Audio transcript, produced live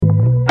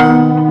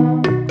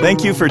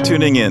Thank you for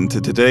tuning in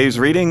to today's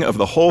reading of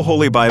the whole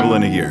Holy Bible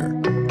in a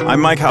year. I'm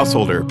Mike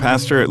Householder,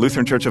 pastor at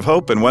Lutheran Church of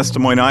Hope in West Des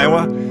Moines,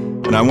 Iowa,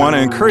 and I want to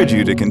encourage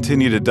you to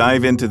continue to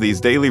dive into these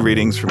daily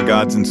readings from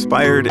God's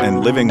inspired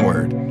and living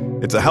Word.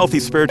 It's a healthy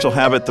spiritual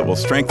habit that will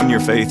strengthen your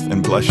faith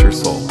and bless your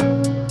soul.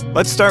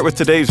 Let's start with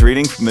today's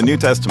reading from the New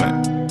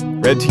Testament,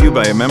 read to you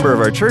by a member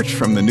of our church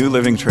from the New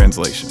Living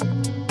Translation.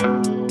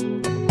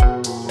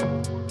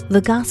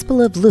 The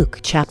Gospel of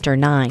Luke, chapter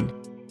 9.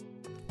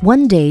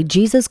 One day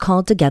Jesus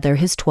called together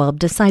his 12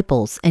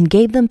 disciples and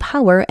gave them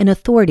power and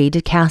authority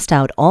to cast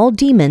out all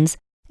demons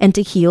and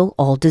to heal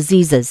all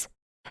diseases.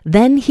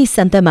 Then he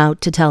sent them out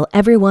to tell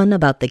everyone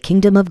about the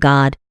kingdom of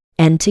God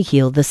and to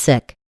heal the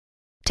sick.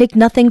 Take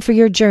nothing for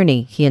your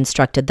journey, he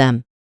instructed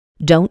them.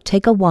 Don't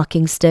take a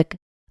walking stick,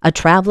 a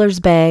traveler's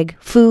bag,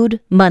 food,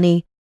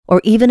 money,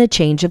 or even a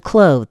change of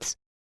clothes.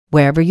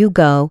 Wherever you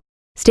go,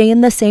 stay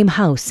in the same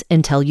house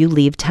until you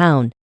leave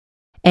town.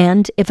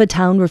 And if a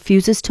town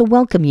refuses to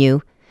welcome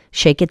you,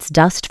 shake its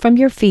dust from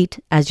your feet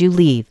as you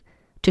leave,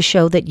 to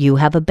show that you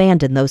have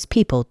abandoned those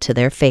people to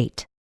their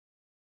fate.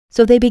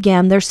 So they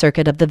began their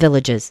circuit of the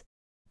villages,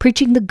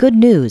 preaching the good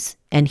news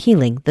and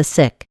healing the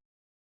sick.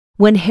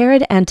 When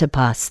Herod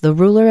Antipas, the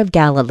ruler of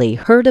Galilee,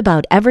 heard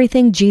about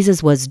everything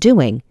Jesus was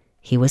doing,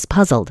 he was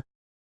puzzled.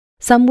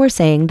 Some were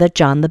saying that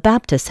John the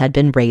Baptist had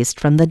been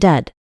raised from the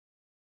dead.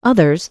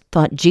 Others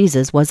thought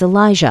Jesus was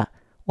Elijah,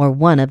 or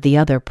one of the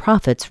other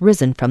prophets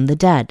risen from the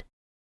dead.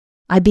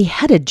 I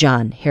beheaded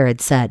John,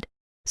 Herod said.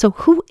 So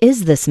who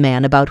is this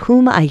man about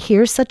whom I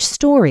hear such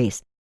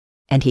stories?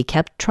 And he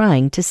kept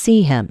trying to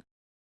see him.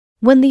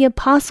 When the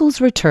apostles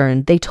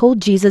returned, they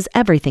told Jesus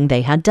everything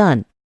they had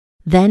done.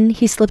 Then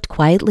he slipped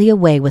quietly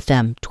away with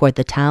them toward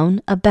the town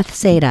of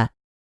Bethsaida.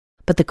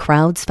 But the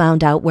crowds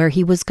found out where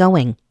he was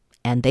going,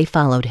 and they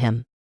followed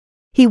him.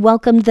 He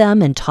welcomed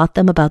them and taught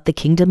them about the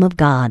kingdom of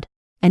God,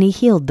 and he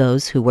healed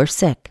those who were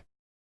sick.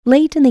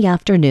 Late in the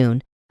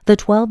afternoon, the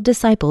 12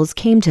 disciples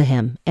came to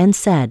him and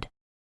said,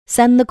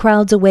 "Send the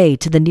crowds away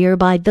to the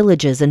nearby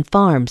villages and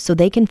farms so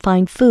they can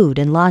find food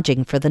and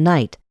lodging for the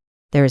night.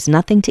 There is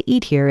nothing to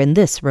eat here in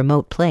this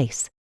remote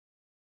place."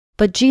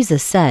 But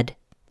Jesus said,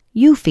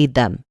 "You feed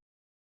them."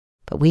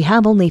 "But we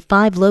have only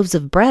 5 loaves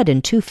of bread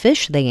and 2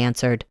 fish," they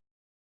answered.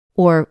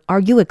 "Or are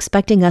you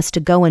expecting us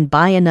to go and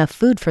buy enough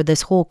food for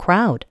this whole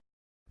crowd?"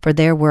 For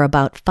there were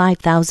about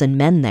 5,000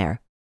 men there.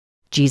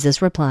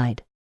 Jesus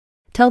replied,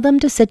 "Tell them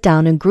to sit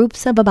down in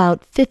groups of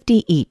about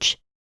 50 each."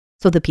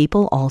 So the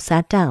people all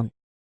sat down.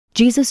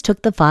 Jesus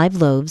took the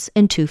 5 loaves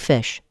and 2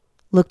 fish,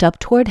 looked up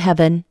toward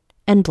heaven,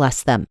 and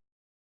blessed them.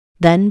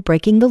 Then,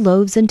 breaking the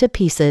loaves into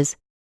pieces,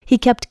 he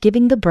kept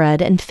giving the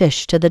bread and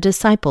fish to the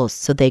disciples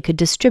so they could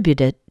distribute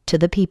it to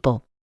the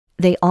people.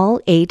 They all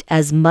ate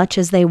as much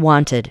as they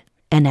wanted,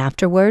 and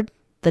afterward,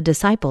 the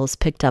disciples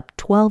picked up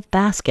 12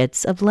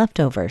 baskets of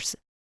leftovers.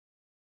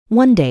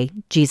 One day,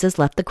 Jesus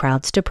left the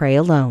crowds to pray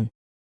alone.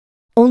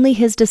 Only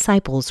his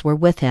disciples were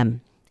with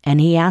him,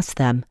 and he asked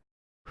them,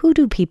 "Who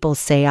do people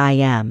say I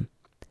am?"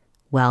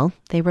 "Well,"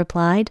 they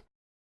replied,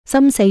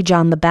 "some say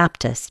John the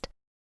Baptist,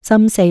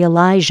 some say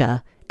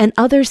Elijah, and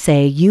others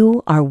say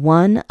you are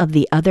one of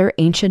the other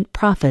ancient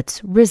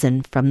prophets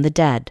risen from the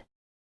dead."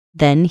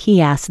 Then he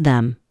asked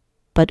them,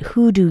 "But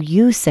who do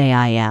you say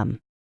I am?"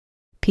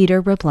 Peter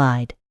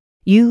replied,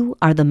 "You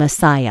are the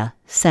Messiah,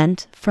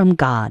 sent from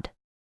God."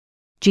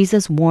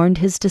 Jesus warned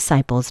his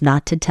disciples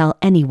not to tell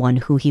anyone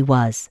who he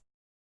was.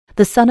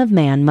 "The Son of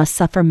Man must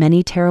suffer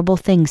many terrible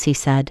things," he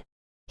said.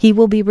 "He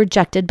will be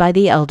rejected by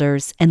the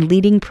elders and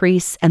leading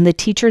priests and the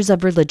teachers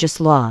of religious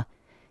law.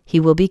 He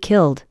will be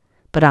killed,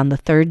 but on the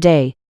 3rd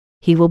day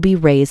he will be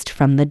raised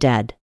from the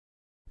dead."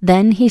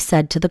 Then he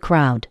said to the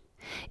crowd,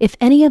 "If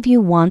any of you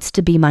wants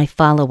to be my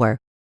follower,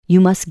 you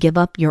must give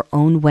up your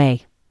own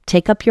way,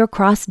 take up your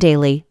cross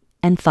daily,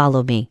 and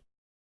follow me.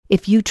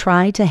 If you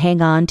try to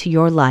hang on to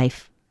your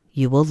life,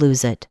 you will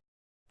lose it.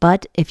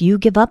 But if you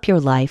give up your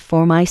life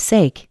for my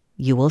sake,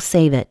 you will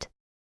save it.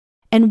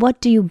 And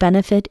what do you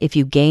benefit if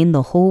you gain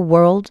the whole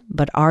world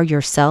but are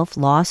yourself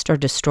lost or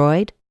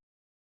destroyed?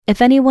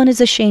 If anyone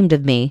is ashamed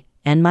of me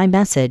and my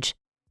message,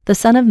 the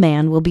Son of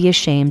Man will be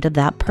ashamed of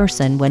that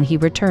person when he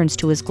returns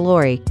to his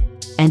glory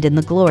and in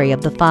the glory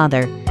of the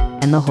Father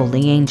and the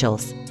holy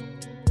angels.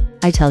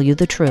 I tell you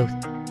the truth,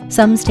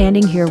 some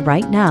standing here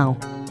right now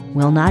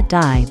will not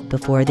die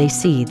before they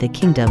see the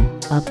kingdom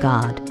of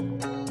God."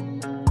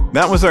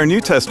 That was our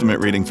New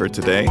Testament reading for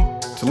today.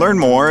 To learn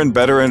more and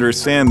better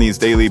understand these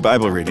daily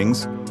Bible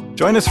readings,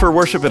 join us for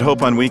Worship at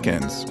Hope on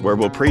weekends, where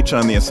we'll preach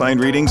on the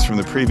assigned readings from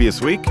the previous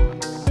week,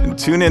 and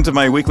tune into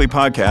my weekly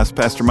podcast,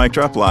 Pastor Mike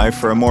Drop Live,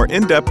 for a more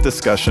in-depth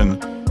discussion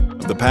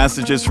of the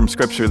passages from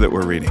Scripture that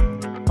we're reading.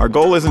 Our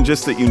goal isn't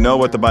just that you know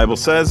what the Bible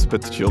says,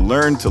 but that you'll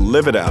learn to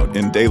live it out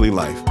in daily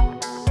life.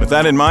 With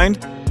that in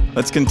mind,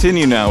 let's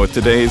continue now with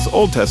today's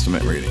Old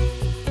Testament reading.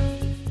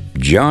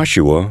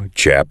 Joshua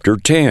chapter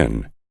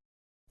 10.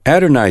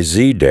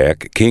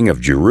 Adonizedek, king of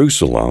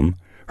Jerusalem,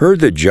 heard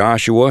that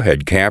Joshua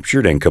had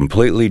captured and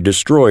completely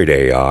destroyed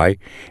Ai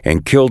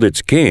and killed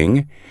its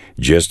king.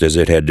 just as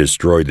it had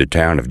destroyed the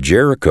town of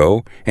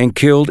Jericho and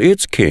killed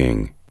its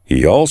king.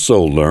 He also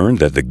learned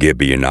that the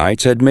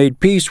Gibeonites had made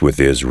peace with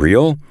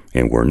Israel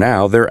and were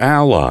now their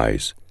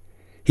allies.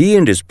 He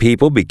and his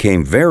people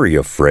became very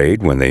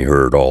afraid when they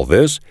heard all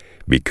this,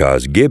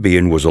 because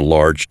Gibeon was a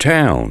large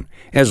town,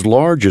 as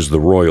large as the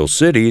royal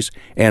cities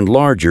and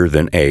larger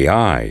than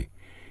Ai,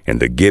 and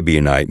the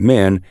Gibeonite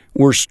men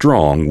were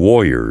strong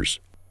warriors.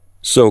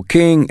 So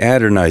King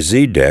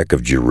Adonizedek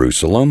of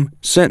Jerusalem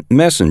sent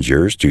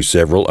messengers to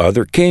several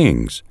other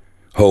kings,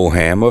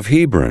 Hoham of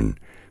Hebron,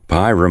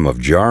 Piram of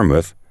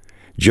Jarmuth,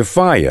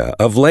 Japhiah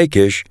of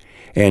Lachish,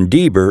 and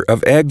Deber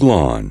of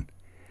Eglon.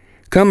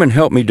 "Come and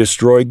help me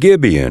destroy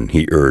Gibeon,"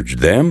 he urged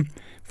them,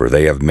 "for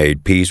they have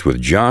made peace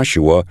with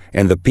Joshua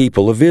and the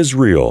people of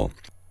Israel."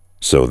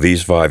 So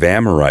these 5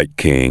 Amorite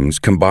kings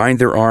combined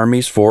their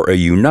armies for a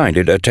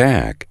united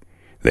attack.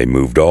 They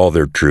moved all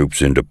their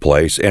troops into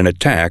place and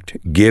attacked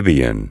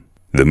Gibeon.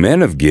 The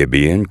men of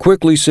Gibeon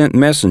quickly sent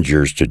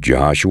messengers to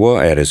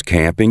Joshua at his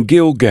camp in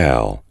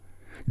Gilgal.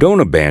 "Don't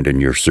abandon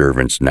your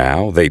servants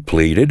now," they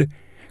pleaded.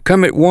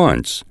 "Come at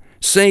once.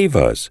 Save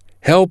us.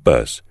 Help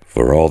us.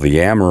 For all the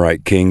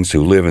Amorite kings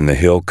who live in the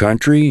hill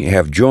country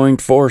have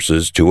joined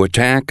forces to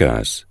attack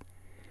us."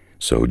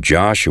 So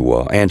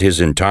Joshua and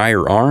his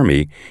entire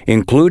army,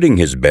 including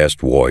his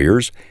best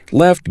warriors,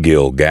 left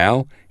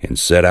Gilgal and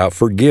set out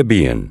for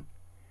Gibeon.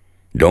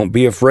 "Don't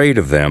be afraid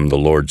of them," the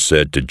Lord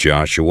said to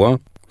Joshua,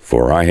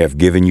 "for I have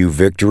given you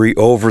victory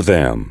over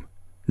them.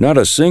 Not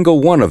a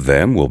single one of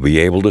them will be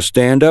able to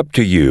stand up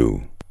to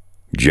you."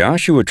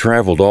 Joshua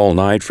traveled all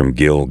night from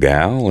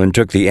Gilgal and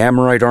took the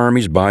Amorite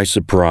armies by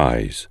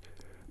surprise.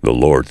 The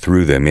Lord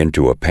threw them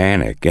into a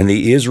panic, and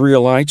the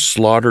Israelites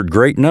slaughtered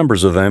great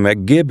numbers of them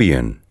at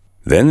Gibeon.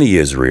 Then the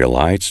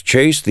Israelites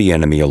chased the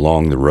enemy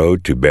along the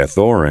road to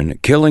Bethoron,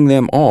 killing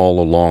them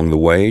all along the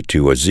way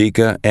to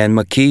Azekah and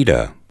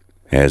Makkedah.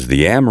 As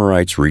the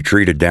Amorites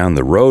retreated down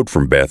the road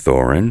from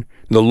Bethoron,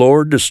 the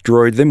Lord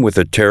destroyed them with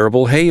a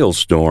terrible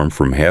hailstorm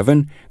from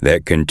heaven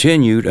that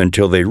continued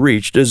until they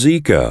reached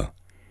Azekah.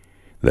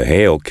 The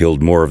hail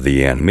killed more of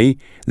the enemy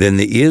than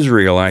the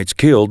Israelites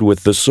killed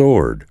with the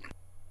sword.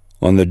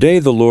 On the day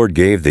the Lord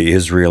gave the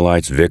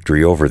Israelites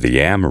victory over the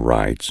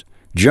Amorites,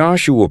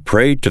 Joshua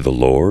prayed to the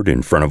Lord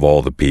in front of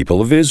all the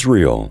people of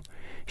Israel.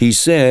 He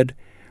said,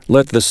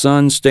 "Let the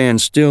sun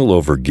stand still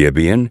over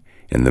Gibeon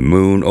and the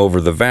moon over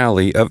the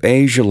valley of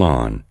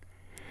Ajalon."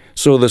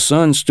 So the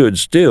sun stood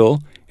still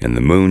and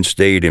the moon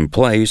stayed in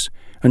place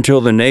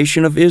until the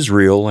nation of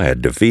Israel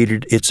had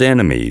defeated its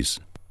enemies.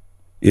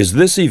 Is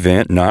this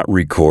event not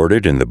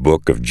recorded in the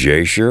book of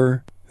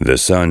Jasher? The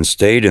sun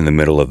stayed in the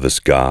middle of the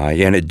sky,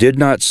 and it did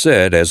not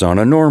set as on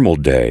a normal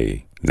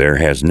day. There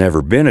has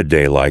never been a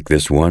day like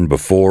this one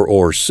before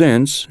or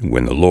since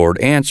when the Lord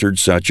answered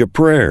such a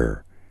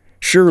prayer.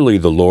 Surely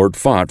the Lord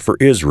fought for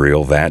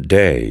Israel that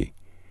day.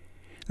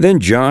 Then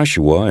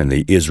Joshua and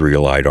the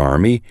Israelite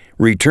army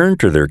returned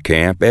to their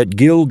camp at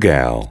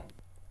Gilgal.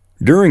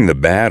 During the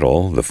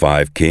battle, the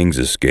 5 kings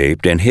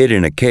escaped and hid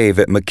in a cave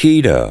at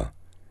Makkedah.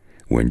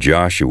 When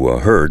Joshua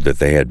heard that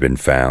they had been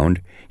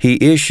found, he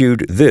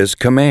issued this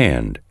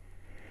command: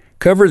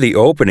 "Cover the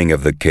opening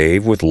of the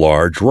cave with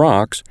large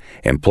rocks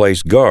and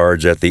place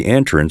guards at the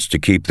entrance to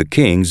keep the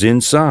kings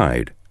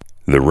inside.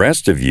 The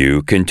rest of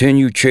you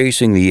continue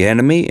chasing the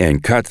enemy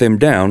and cut them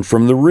down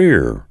from the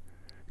rear.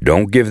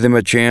 Don't give them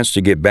a chance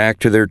to get back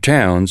to their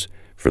towns,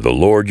 for the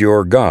Lord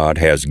your God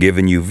has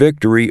given you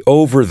victory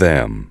over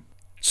them."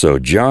 So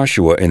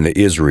Joshua and the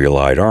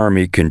Israelite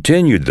army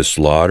continued the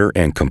slaughter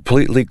and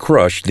completely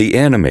crushed the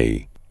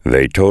enemy.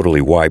 They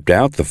totally wiped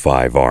out the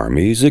 5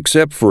 armies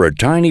except for a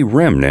tiny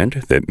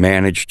remnant that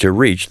managed to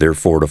reach their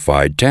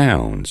fortified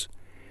towns.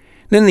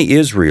 Then the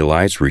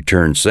Israelites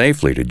returned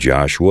safely to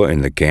Joshua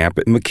in the camp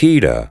at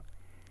Makkedah.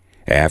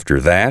 After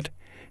that,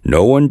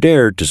 no one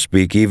dared to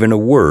speak even a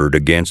word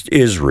against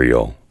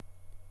Israel.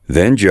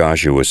 Then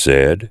Joshua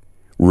said,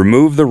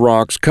 "Remove the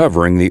rocks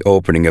covering the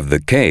opening of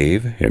the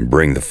cave and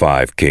bring the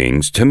 5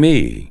 kings to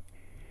me."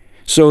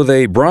 So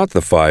they brought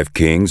the 5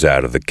 kings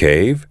out of the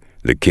cave,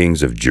 the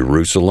kings of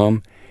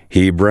Jerusalem,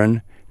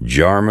 Hebron,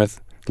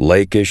 Jarmuth,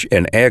 Lachish,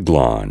 and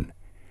Eglon.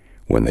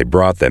 When they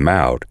brought them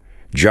out,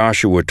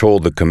 Joshua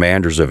told the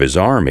commanders of his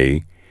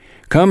army,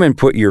 "Come and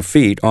put your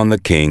feet on the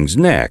kings'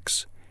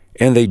 necks."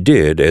 And they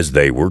did as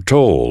they were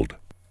told.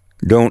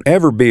 "Don't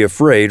ever be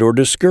afraid or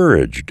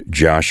discouraged,"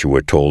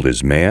 Joshua told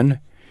his men.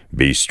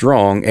 "Be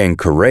strong and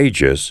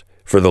courageous,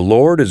 for the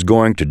Lord is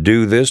going to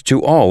do this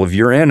to all of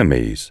your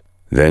enemies."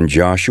 Then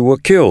Joshua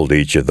killed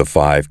each of the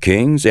 5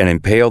 kings and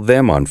impaled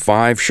them on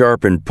 5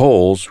 sharpened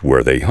poles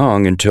where they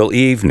hung until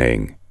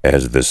evening.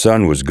 As the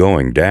sun was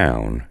going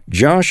down,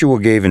 Joshua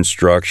gave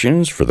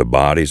instructions for the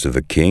bodies of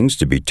the kings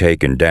to be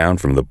taken down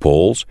from the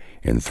poles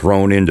and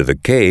thrown into the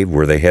cave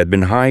where they had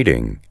been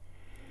hiding.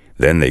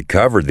 Then they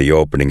covered the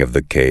opening of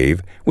the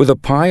cave with a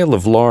pile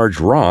of large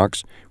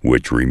rocks,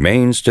 which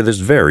remains to this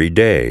very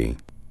day.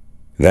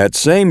 That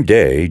same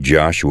day,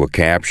 Joshua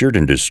captured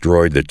and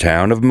destroyed the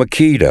town of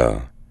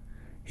Makkedah.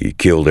 He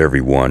killed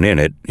everyone in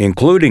it,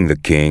 including the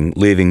king,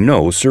 leaving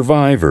no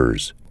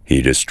survivors.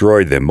 He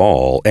destroyed them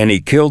all, and he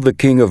killed the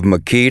king of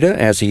Makkedah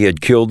as he had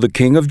killed the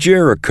king of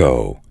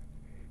Jericho.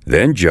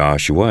 Then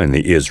Joshua and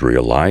the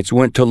Israelites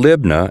went to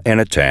Libnah and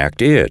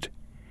attacked it.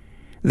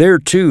 There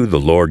too the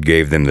Lord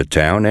gave them the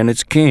town and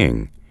its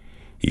king.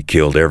 He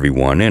killed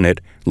everyone in it,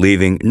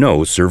 leaving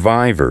no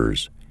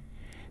survivors.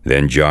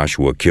 Then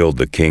Joshua killed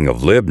the king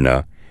of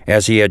Libnah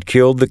as he had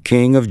killed the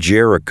king of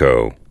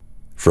Jericho.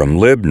 From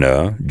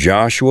Libnah,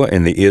 Joshua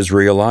and the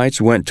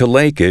Israelites went to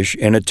Lachish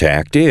and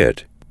attacked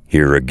it.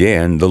 Here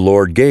again the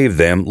Lord gave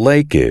them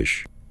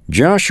Lachish.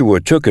 Joshua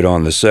took it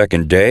on the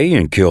second day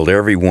and killed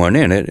everyone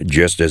in it,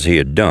 just as he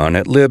had done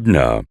at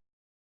Libnah.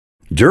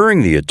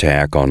 During the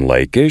attack on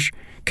Lachish,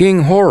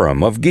 King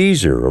Horam of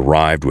Gezer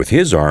arrived with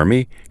his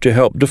army to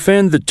help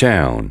defend the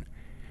town.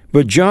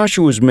 But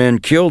Joshua's men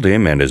killed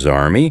him and his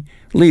army,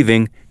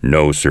 leaving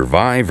no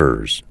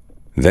survivors.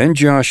 Then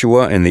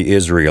Joshua and the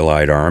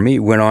Israelite army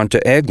went on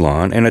to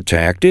Eglon and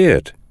attacked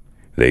it.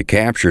 They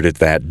captured it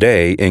that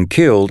day and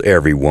killed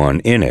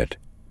everyone in it.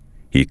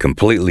 He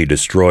completely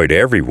destroyed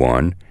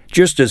everyone,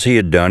 just as he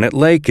had done at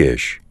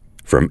Lachish.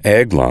 From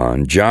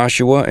Eglon,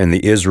 Joshua and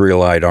the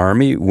Israelite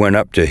army went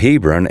up to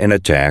Hebron and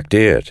attacked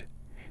it.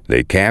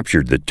 They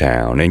captured the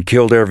town and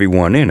killed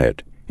everyone in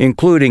it,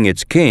 including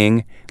its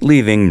king,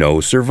 leaving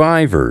no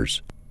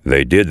survivors.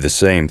 They did the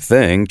same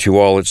thing to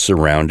all its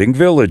surrounding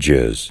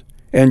villages.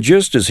 And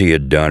just as he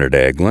had done at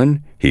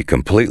Eglon, he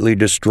completely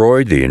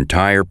destroyed the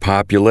entire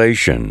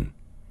population.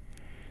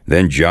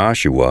 Then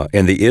Joshua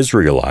and the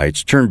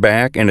Israelites turned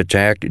back and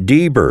attacked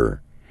Debir.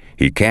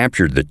 He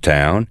captured the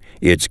town,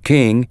 its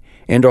king,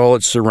 and all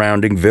its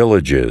surrounding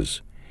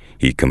villages.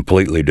 He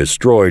completely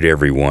destroyed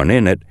everyone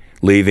in it,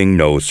 leaving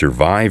no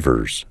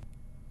survivors.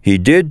 He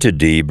did to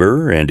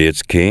Debir and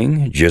its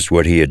king just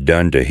what he had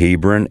done to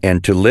Hebron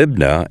and to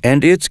Libnah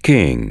and its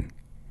king.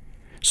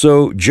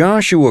 So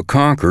Joshua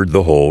conquered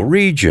the whole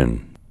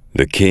region.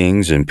 The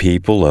kings and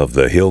people of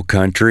the hill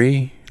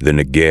country, the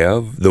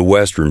Negev, the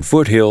western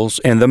foothills,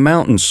 and the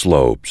mountain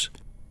slopes.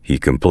 He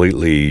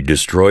completely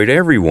destroyed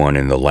everyone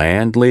in the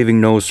land, leaving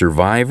no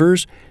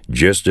survivors,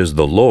 just as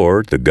the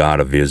Lord, the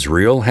God of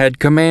Israel, had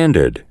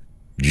commanded.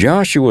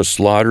 Joshua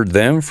slaughtered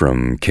them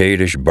from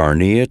Kadesh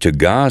Barnea to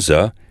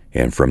Gaza,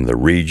 and from the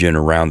region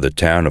around the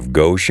town of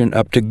Goshen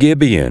up to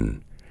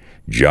Gibeon.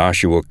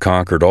 Joshua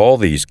conquered all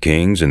these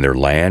kings and their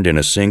land in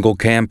a single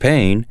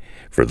campaign,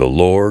 for the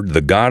Lord,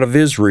 the God of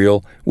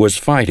Israel, was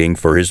fighting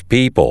for his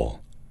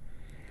people.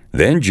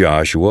 Then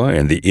Joshua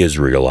and the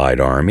Israelite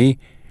army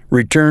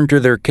returned to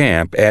their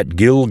camp at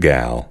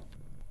Gilgal.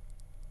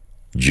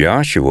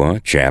 Joshua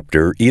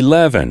chapter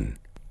 11.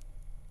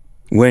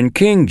 When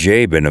King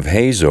Jabin of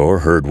Hazor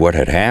heard what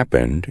had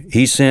happened,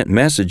 he sent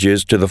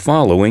messages to the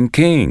following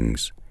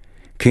kings: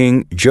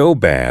 King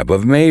Jobab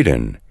of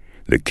Madon,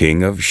 the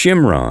king of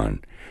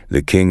Shimron,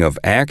 the king of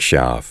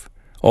Akshaph,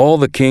 all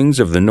the kings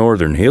of the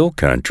northern hill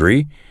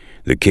country,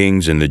 the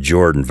kings in the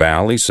Jordan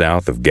Valley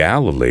south of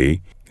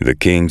Galilee, the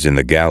kings in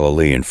the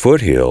Galilean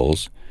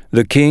foothills,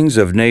 the kings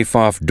of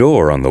Naphoth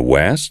Dor on the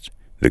west,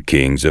 the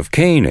kings of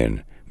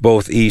Canaan,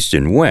 both east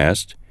and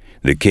west,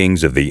 the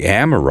kings of the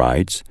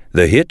Amorites,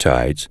 the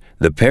Hittites,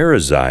 the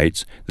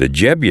Perizzites, the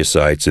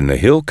Jebusites in the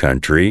hill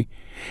country,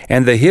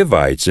 and the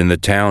Hivites in the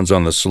towns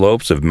on the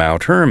slopes of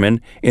Mount Hermon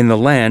in the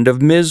land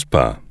of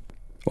Mizpah.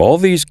 All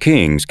these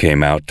kings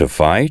came out to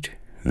fight.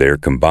 Their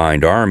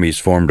combined armies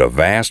formed a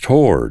vast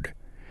horde,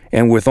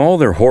 and with all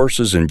their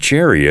horses and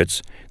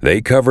chariots, they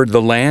covered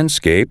the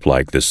landscape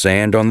like the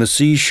sand on the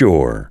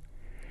seashore.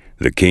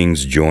 The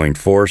kings joined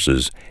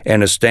forces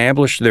and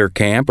established their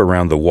camp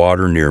around the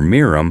water near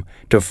Merom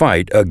to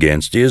fight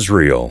against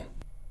Israel.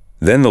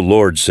 Then the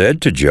Lord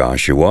said to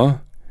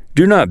Joshua,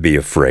 "Do not be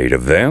afraid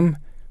of them.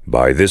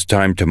 By this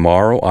time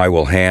tomorrow I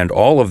will hand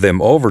all of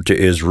them over to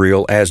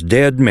Israel as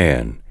dead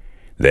men.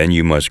 Then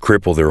you must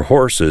cripple their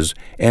horses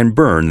and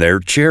burn their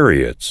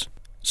chariots."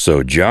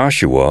 So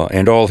Joshua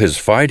and all his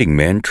fighting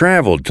men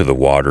traveled to the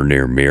water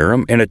near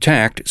Merom and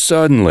attacked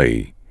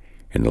suddenly.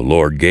 And the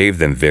Lord gave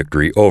them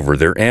victory over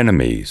their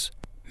enemies.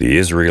 The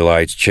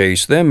Israelites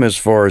chased them as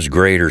far as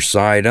Greater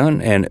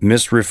Sidon and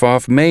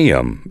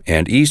Misrephoth-Maim,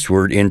 and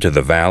eastward into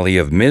the valley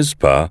of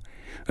Mizpah,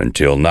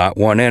 until not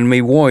one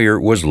enemy warrior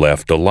was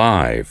left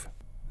alive.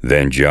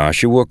 Then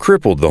Joshua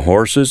crippled the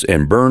horses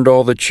and burned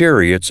all the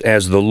chariots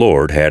as the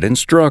Lord had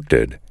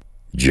instructed.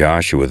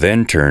 Joshua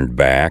then turned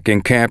back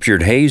and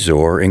captured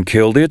Hazor and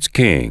killed its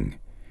king.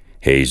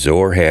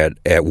 Hazor had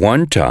at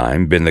one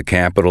time been the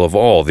capital of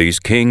all these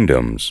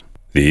kingdoms.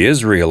 The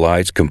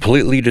Israelites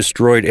completely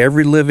destroyed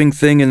every living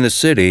thing in the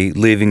city,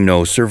 leaving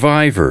no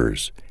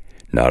survivors.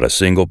 Not a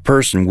single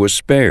person was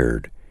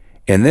spared.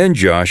 And then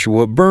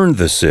Joshua burned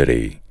the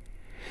city.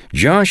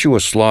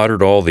 Joshua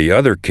slaughtered all the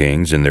other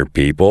kings and their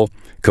people,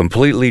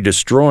 completely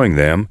destroying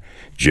them,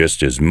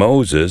 just as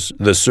Moses,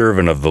 the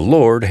servant of the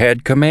Lord,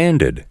 had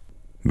commanded.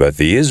 But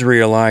the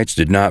Israelites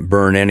did not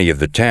burn any of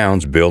the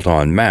towns built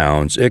on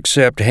mounds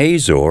except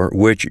Hazor,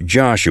 which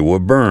Joshua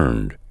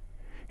burned.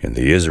 and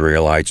the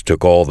Israelites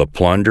took all the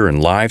plunder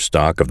and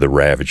livestock of the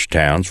ravaged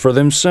towns for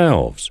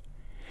themselves.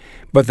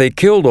 But they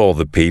killed all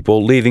the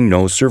people, leaving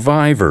no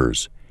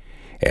survivors.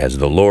 As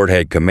the Lord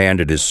had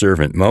commanded his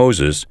servant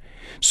Moses,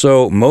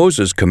 so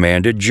Moses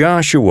commanded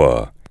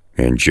Joshua.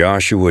 And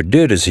Joshua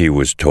did as he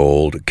was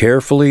told,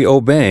 carefully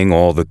obeying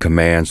all the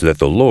commands that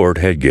the Lord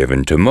had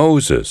given to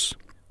Moses.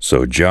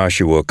 So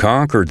Joshua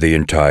conquered the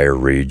entire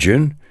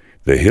region,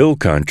 the hill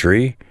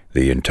country,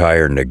 the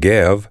entire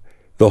Negev,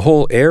 the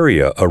whole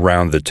area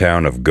around the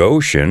town of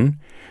Goshen,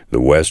 the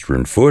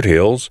western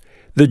foothills,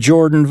 the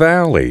Jordan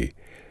Valley,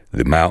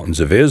 the mountains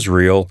of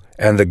Israel,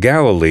 and the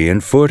Galilean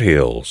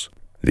foothills.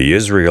 The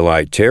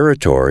Israelite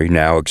territory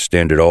now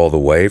extended all the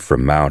way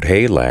from Mount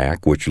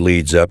Halak, which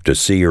leads up to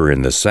Seir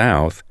in the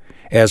south,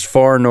 as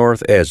far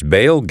north as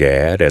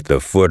Baal-Gad at the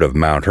foot of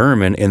Mount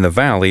Hermon in the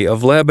valley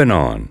of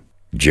Lebanon.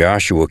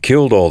 Joshua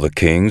killed all the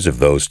kings of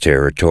those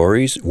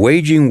territories,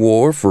 waging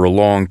war for a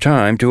long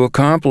time to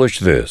accomplish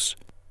this.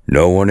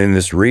 No one in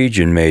this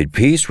region made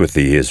peace with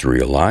the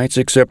Israelites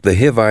except the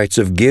Hivites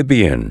of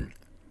Gibeon.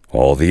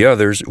 All the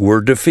others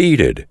were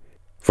defeated.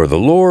 For the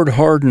Lord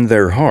hardened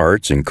their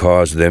hearts and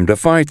caused them to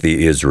fight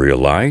the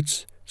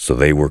Israelites, so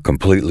they were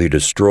completely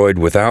destroyed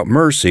without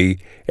mercy,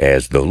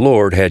 as the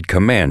Lord had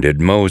commanded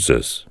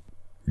Moses.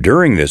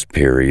 During this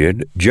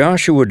period,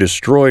 Joshua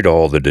destroyed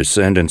all the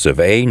descendants of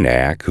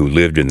Anak who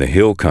lived in the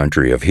hill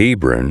country of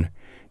Hebron,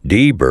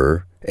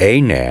 Debir,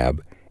 Anab,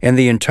 and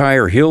the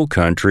entire hill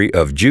country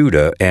of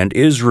Judah and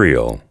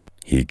Israel.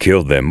 He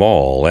killed them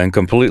all and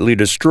completely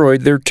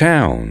destroyed their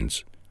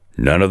towns.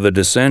 None of the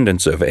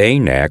descendants of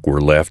Anak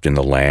were left in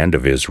the land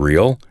of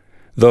Israel,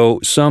 though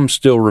some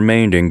still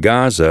remained in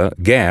Gaza,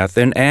 Gath,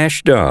 and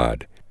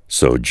Ashdod.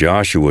 So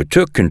Joshua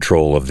took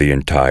control of the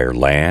entire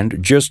land,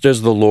 just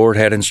as the Lord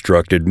had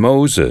instructed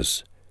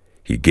Moses.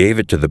 He gave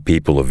it to the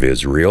people of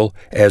Israel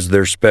as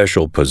their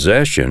special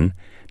possession,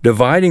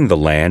 dividing the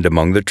land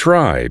among the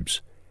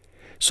tribes.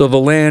 So the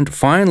land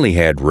finally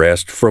had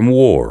rest from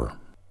war.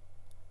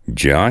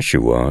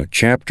 Joshua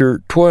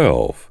chapter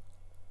 12.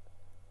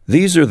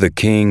 These are the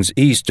kings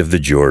east of the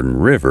Jordan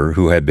River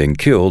who had been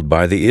killed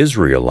by the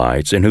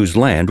Israelites and whose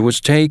land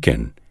was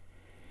taken.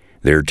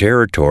 Their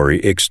territory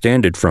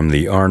extended from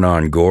the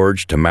Arnon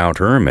Gorge to Mount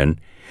Hermon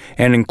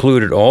and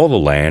included all the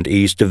land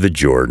east of the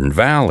Jordan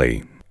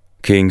Valley.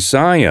 King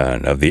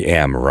Sihon of the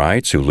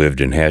Amorites, who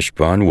lived in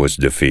Heshbon, was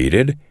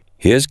defeated.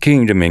 His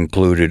kingdom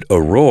included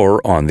Aroer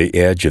on the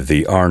edge of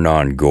the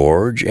Arnon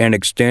Gorge and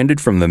extended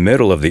from the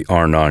middle of the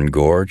Arnon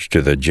Gorge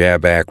to the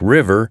Jabbok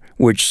River,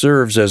 which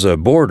serves as a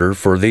border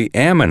for the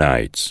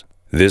Ammonites.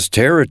 This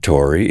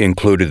territory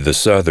included the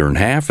southern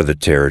half of the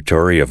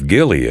territory of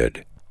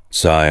Gilead.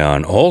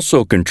 Sihon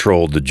also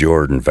controlled the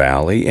Jordan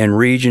Valley and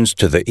regions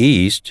to the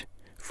east,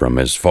 from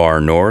as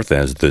far north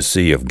as the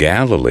Sea of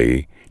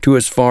Galilee to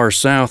as far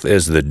south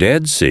as the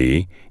Dead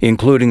Sea,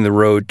 including the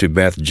road to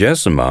Beth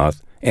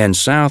Jeshimoth, and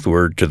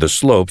southward to the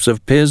slopes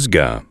of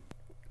Pisgah.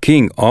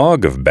 King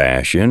Og of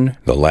Bashan,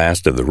 the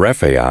last of the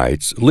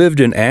Rephaites, lived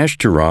in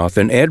Ashtaroth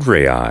and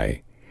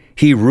Edrei.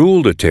 He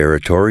ruled a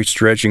territory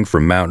stretching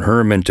from Mount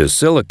Hermon to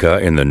Silica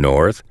in the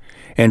north,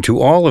 and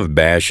to all of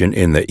Bashan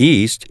in the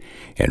east,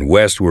 and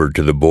westward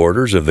to the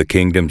borders of the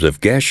kingdoms of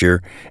Geshur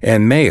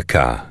and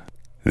Maacah.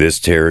 This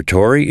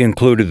territory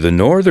included the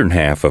northern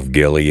half of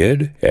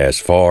Gilead, as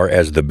far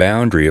as the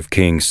boundary of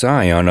King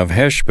Sihon of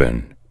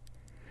Heshbon.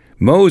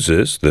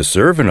 Moses, the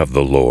servant of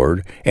the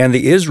Lord, and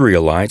the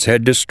Israelites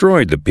had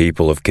destroyed the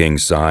people of King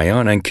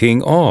Sihon and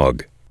King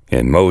Og,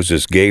 and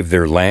Moses gave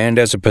their land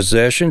as a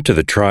possession to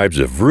the tribes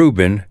of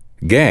Reuben,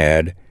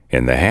 Gad,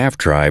 and the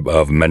half-tribe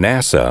of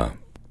Manasseh.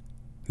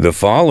 The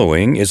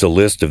following is a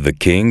list of the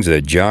kings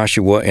that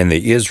Joshua and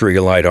the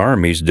Israelite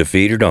armies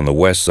defeated on the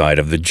west side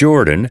of the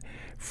Jordan,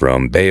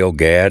 from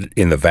Baal-Gad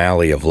in the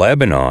valley of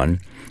Lebanon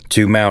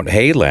to Mount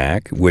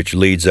Halak, which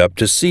leads up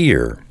to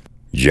Seir.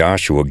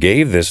 Joshua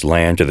gave this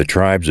land to the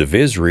tribes of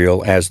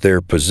Israel as their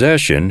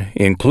possession,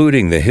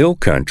 including the hill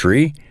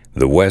country,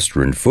 the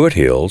western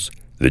foothills,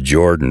 the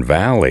Jordan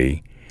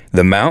Valley,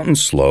 the mountain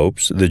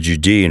slopes, the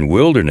Judean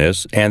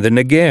wilderness, and the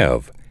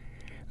Negev.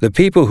 The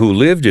people who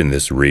lived in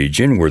this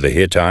region were the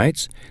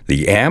Hittites,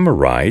 the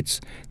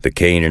Amorites, the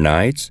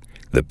Canaanites,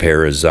 the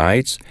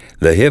Perizzites,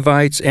 the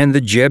Hivites, and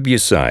the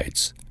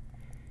Jebusites.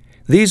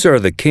 These are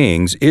the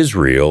kings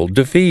Israel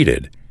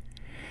defeated: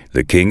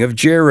 the king of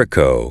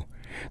Jericho,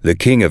 the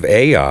king of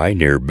Ai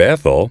near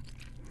Bethel,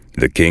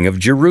 the king of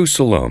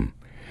Jerusalem,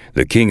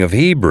 the king of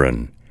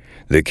Hebron,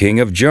 the king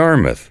of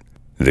Jarmuth,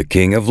 the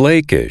king of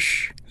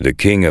Lachish, the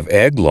king of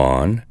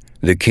Eglon,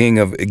 the king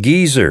of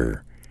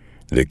Gezer,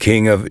 the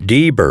king of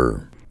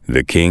Debir,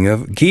 the king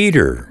of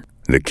Geder,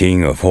 the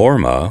king of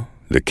Hormah,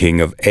 the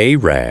king of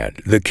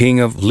Arad, the king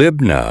of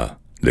Libnah,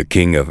 the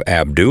king of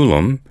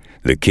Abdullam,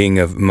 the king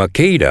of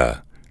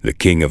Makkedah, the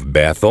king of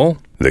Bethel,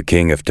 the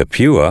king of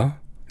Tappuah,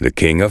 the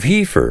king of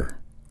Hepher,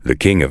 the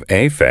king of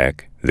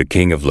Aphek, the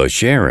king of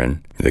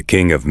Lasharon, the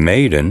king of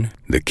Madon,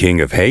 the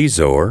king of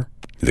Hazor,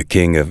 the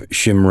king of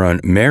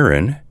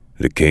Shimron-Meron,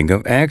 the king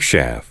of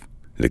Akshaph,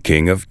 the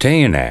king of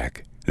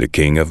Taanach, the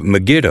king of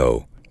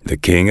Megiddo, the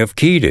king of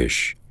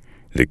Kedesh,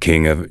 the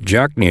king of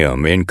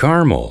Jokneam in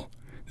Carmel,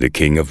 the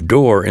king of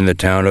Dor in the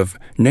town of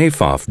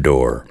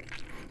Naphoth-dor,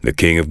 the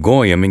king of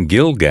Goyim in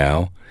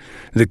Gilgal,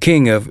 the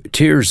king of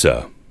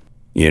Tirzah.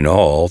 In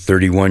all,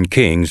 31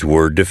 kings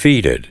were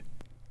defeated.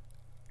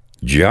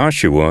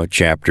 Joshua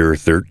chapter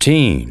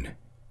 13.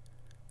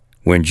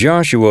 When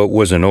Joshua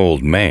was an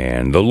old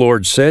man, the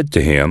Lord said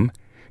to him,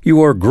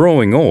 "You are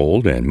growing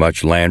old, and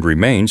much land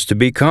remains to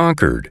be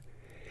conquered.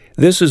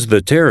 This is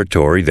the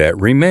territory that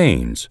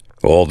remains,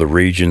 all the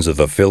regions of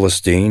the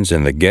Philistines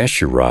and the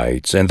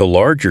Geshurites, and the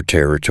larger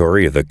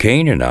territory of the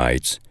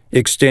Canaanites,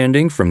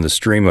 extending from the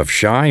stream of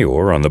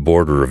Shior on the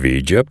border of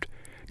Egypt,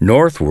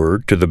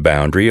 northward to the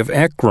boundary of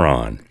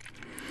Ekron.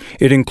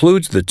 It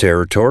includes the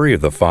territory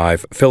of the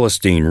 5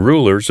 Philistine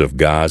rulers of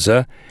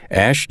Gaza,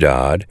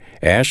 Ashdod,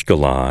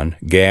 Ashkelon,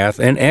 Gath,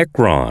 and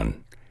Ekron.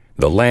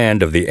 The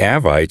land of the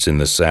Avites in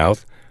the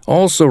south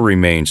also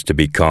remains to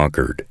be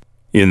conquered.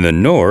 In the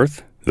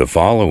north, the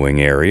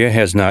following area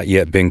has not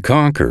yet been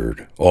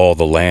conquered: all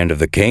the land of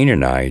the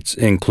Canaanites,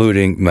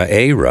 including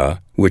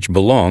Me'arah, which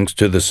belongs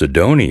to the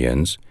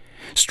Sidonians,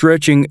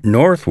 stretching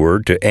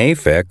northward to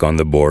Aphek on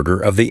the border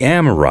of the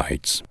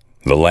Amorites,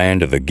 the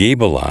land of the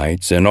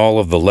Gebalites, and all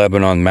of the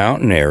Lebanon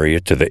mountain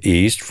area to the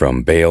east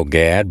from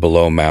Baal-Gad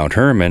below Mount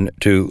Hermon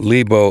to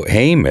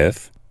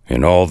Lebo-Hamath,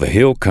 and all the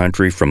hill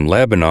country from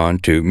Lebanon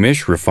to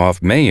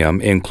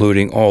Mishrefoth-Maim,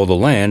 including all the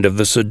land of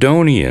the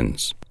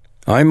Sidonians.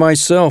 I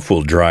myself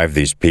will drive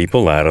these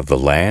people out of the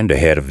land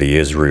ahead of the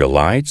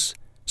Israelites,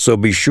 so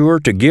be sure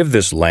to give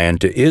this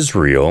land to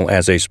Israel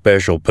as a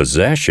special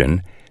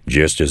possession,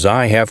 just as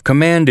I have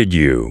commanded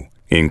you.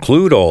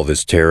 Include all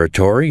this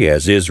territory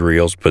as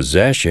Israel's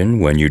possession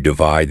when you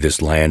divide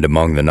this land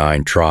among the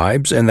 9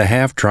 tribes and the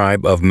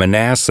half-tribe of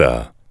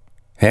Manasseh."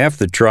 Half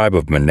the tribe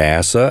of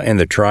Manasseh and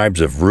the tribes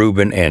of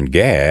Reuben and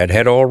Gad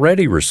had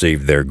already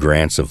received their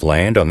grants of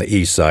land on the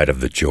east side of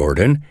the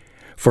Jordan,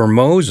 for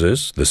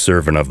Moses, the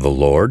servant of the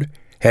Lord,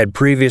 had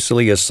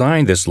previously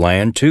assigned this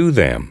land to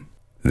them.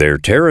 Their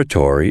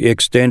territory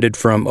extended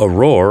from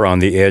Aroer on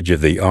the edge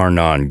of the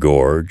Arnon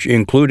Gorge,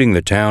 including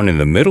the town in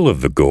the middle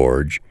of the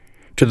gorge,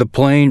 to the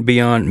plain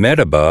beyond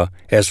Medeba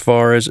as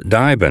far as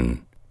Dibon.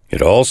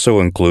 It also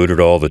included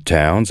all the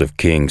towns of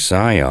King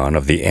Sihon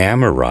of the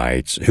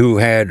Amorites, who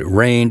had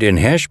reigned in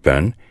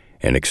Heshbon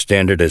and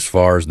extended as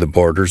far as the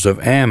borders of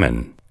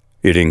Ammon.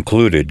 It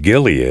included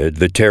Gilead,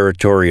 the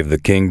territory of the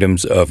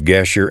kingdoms of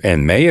Geshur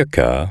and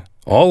Maacah,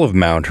 all of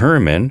Mount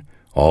Hermon,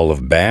 all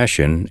of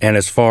Bashan, and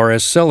as far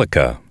as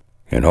Silica,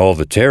 and all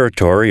the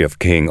territory of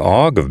King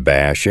Og of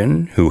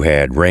Bashan, who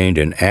had reigned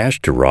in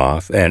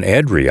Ashtaroth and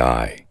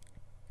Edrei.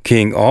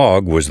 King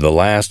Og was the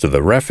last of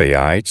the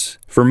Rephaites,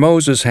 for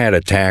Moses had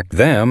attacked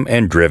them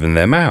and driven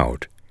them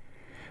out.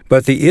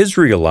 But the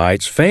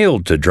Israelites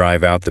failed to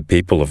drive out the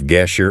people of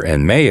Geshur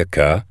and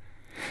Maacah,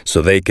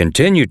 so they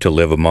continue to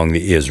live among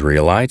the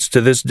Israelites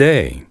to this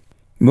day.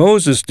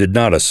 Moses did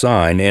not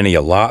assign any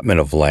allotment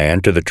of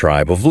land to the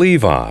tribe of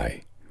Levi.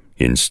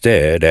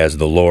 Instead, as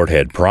the Lord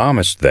had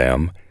promised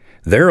them,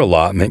 their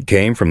allotment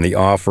came from the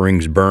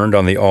offerings burned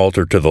on the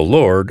altar to the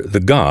Lord, the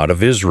God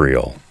of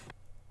Israel.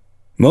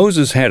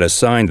 Moses had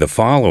assigned the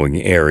following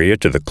area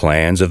to the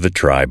clans of the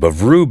tribe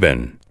of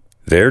Reuben.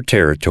 Their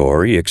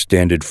territory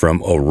extended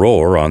from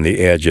Aroer on the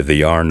edge of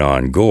the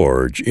Arnon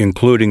Gorge,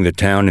 including the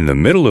town in the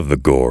middle of the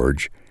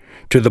gorge,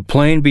 to the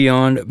plain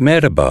beyond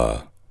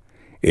Medeba.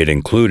 It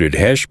included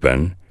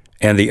Heshbon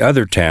and the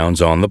other towns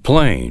on the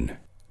plain: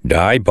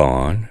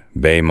 Dibon,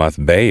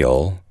 Bamoth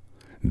Baal,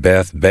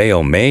 Beth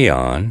Baal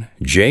Maon,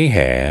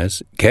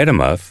 Jahaz,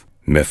 Kedemoth,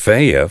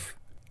 Mephaeth,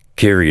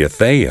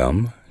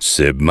 Kiriathaim,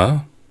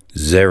 Sibmah,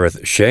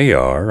 Zereth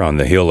Shahar on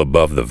the hill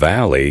above the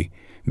valley,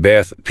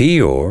 Beth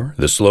Peor,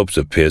 the slopes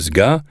of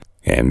Pisgah,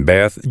 and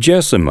Beth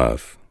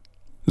Jesimoth.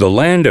 The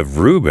land of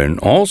Reuben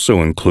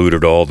also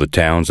included all the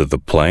towns of the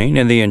plain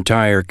and the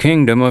entire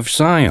kingdom of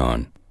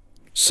Sihon.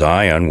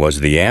 Sihon was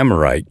the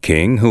Amorite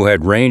king who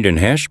had reigned in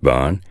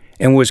Heshbon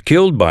and was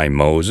killed by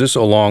Moses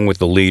along with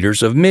the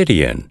leaders of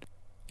Midian: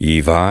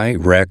 Evi,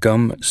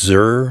 Rechem,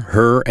 Zur,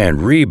 Hur,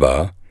 and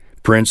Reba,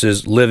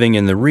 princes living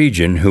in the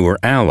region who were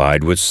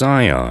allied with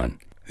Sihon.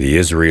 The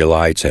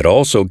Israelites had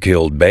also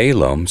killed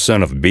Balaam,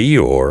 son of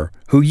Beor,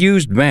 who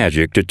used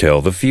magic to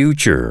tell the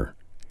future.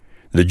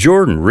 The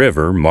Jordan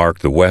River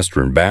marked the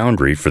western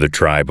boundary for the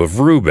tribe of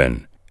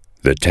Reuben.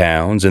 The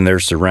towns and their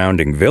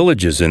surrounding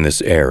villages in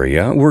this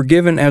area were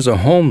given as a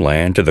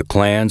homeland to the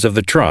clans of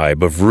the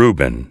tribe of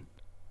Reuben.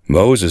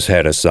 Moses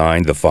had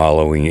assigned the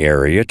following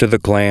area to the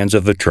clans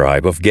of the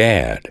tribe of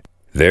Gad.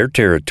 Their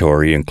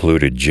territory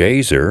included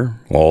Jazer,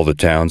 all the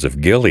towns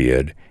of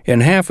Gilead,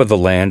 and half of the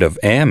land of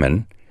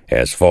Ammon,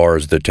 as far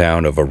as the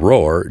town of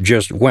Aroer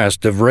just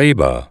west of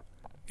Reba.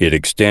 It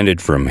extended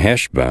from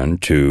Heshbon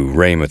to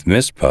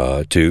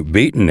Ramoth-Mizpah to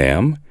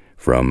Betanim,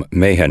 from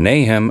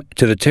Mahanaim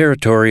to the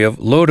territory of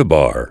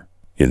Lodabar.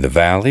 In the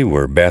valley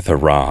were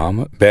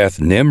Beth-Haram,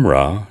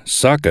 Beth-Nimrah,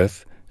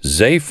 Succoth,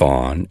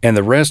 Zaphon, and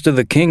the rest of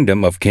the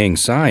kingdom of King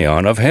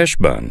Sihon of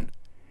Heshbon.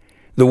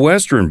 The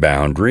western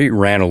boundary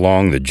ran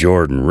along the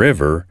Jordan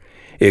River,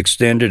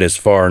 extended as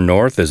far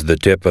north as the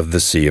tip of the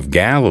Sea of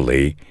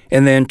Galilee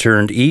and then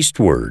turned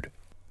eastward.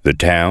 The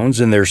towns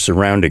and their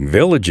surrounding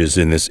villages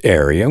in this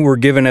area were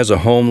given as a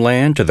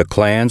homeland to the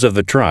clans of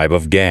the tribe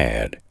of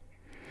Gad.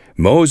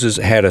 Moses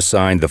had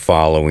assigned the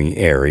following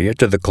area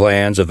to the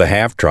clans of the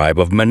half-tribe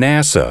of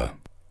Manasseh.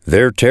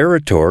 Their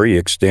territory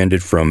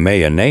extended from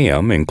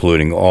Mahanaim,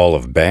 including all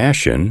of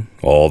Bashan,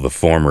 all the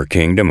former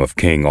kingdom of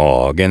King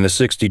Og, and the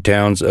 60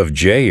 towns of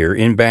Jair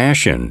in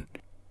Bashan.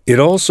 It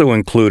also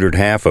included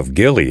half of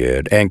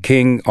Gilead and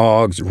King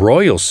Og's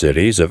royal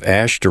cities of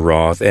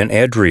Ashtaroth and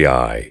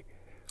Edrei.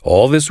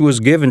 All this was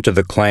given to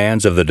the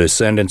clans of the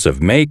descendants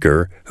of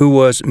Machir, who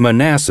was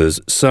Manasseh's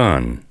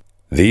son.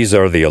 These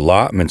are the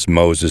allotments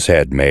Moses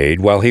had made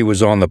while he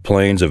was on the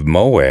plains of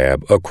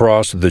Moab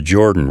across the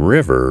Jordan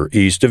River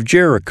east of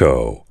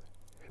Jericho.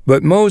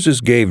 But Moses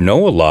gave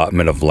no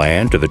allotment of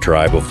land to the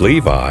tribe of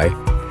Levi,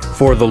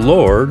 for the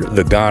Lord,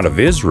 the God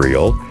of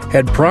Israel,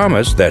 had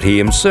promised that he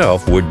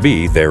himself would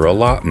be their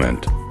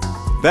allotment.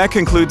 That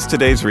concludes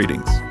today's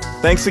readings.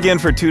 Thanks again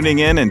for tuning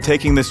in and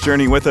taking this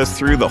journey with us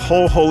through the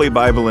whole Holy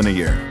Bible in a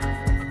year.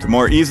 To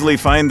more easily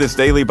find this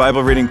daily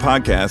Bible reading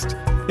podcast,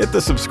 hit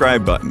the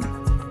subscribe button.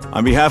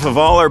 On behalf of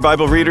all our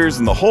Bible readers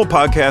and the whole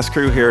podcast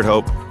crew here at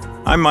Hope,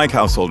 I'm Mike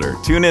Householder.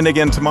 Tune in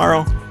again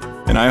tomorrow,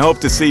 and I hope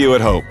to see you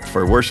at Hope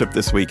for worship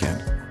this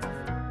weekend.